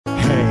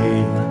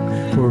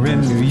We're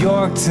in New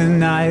York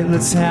tonight,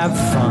 let's have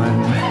fun.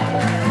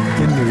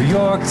 In New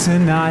York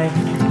tonight,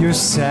 you're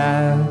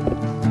sad.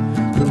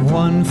 But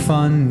one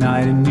fun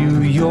night in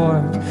New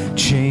York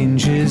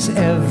changes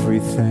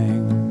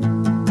everything.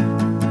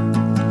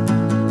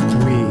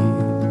 We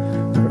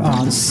were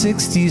on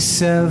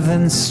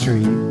 67th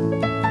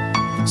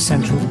Street.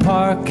 Central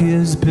Park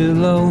is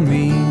below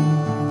me.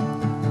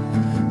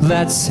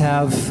 Let's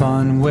have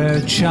fun where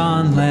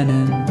John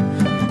Lennon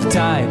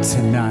died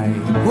tonight.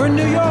 We're in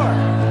New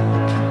York.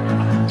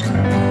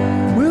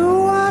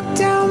 We'll walk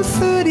down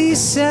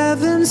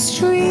 37th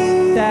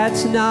Street.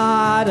 That's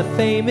not a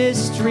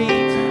famous street.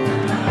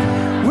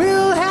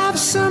 We'll have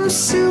some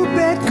soup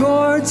at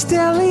Gord's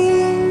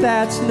Deli.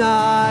 That's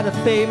not a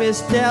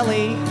famous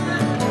deli.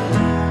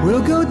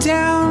 We'll go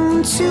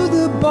down to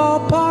the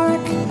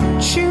ballpark,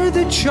 cheer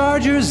the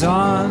Chargers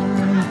on.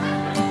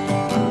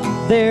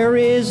 There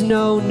is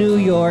no New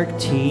York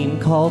team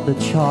called the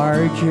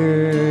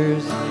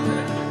Chargers.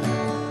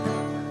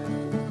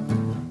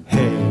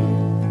 Hey,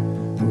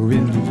 we're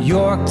in New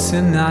York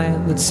tonight,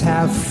 let's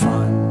have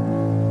fun.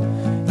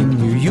 In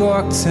New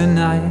York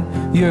tonight,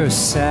 you're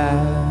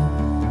sad.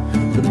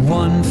 But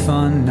one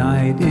fun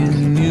night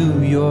in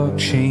New York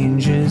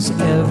changes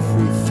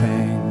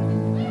everything.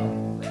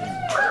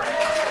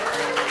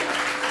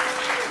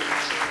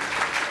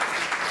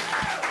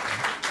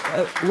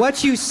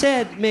 What you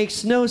said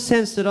makes no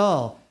sense at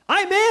all.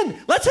 I'm in!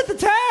 Let's hit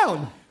the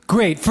town!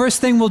 Great,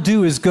 first thing we'll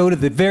do is go to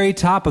the very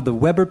top of the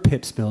Weber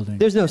Pips building.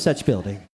 There's no such building.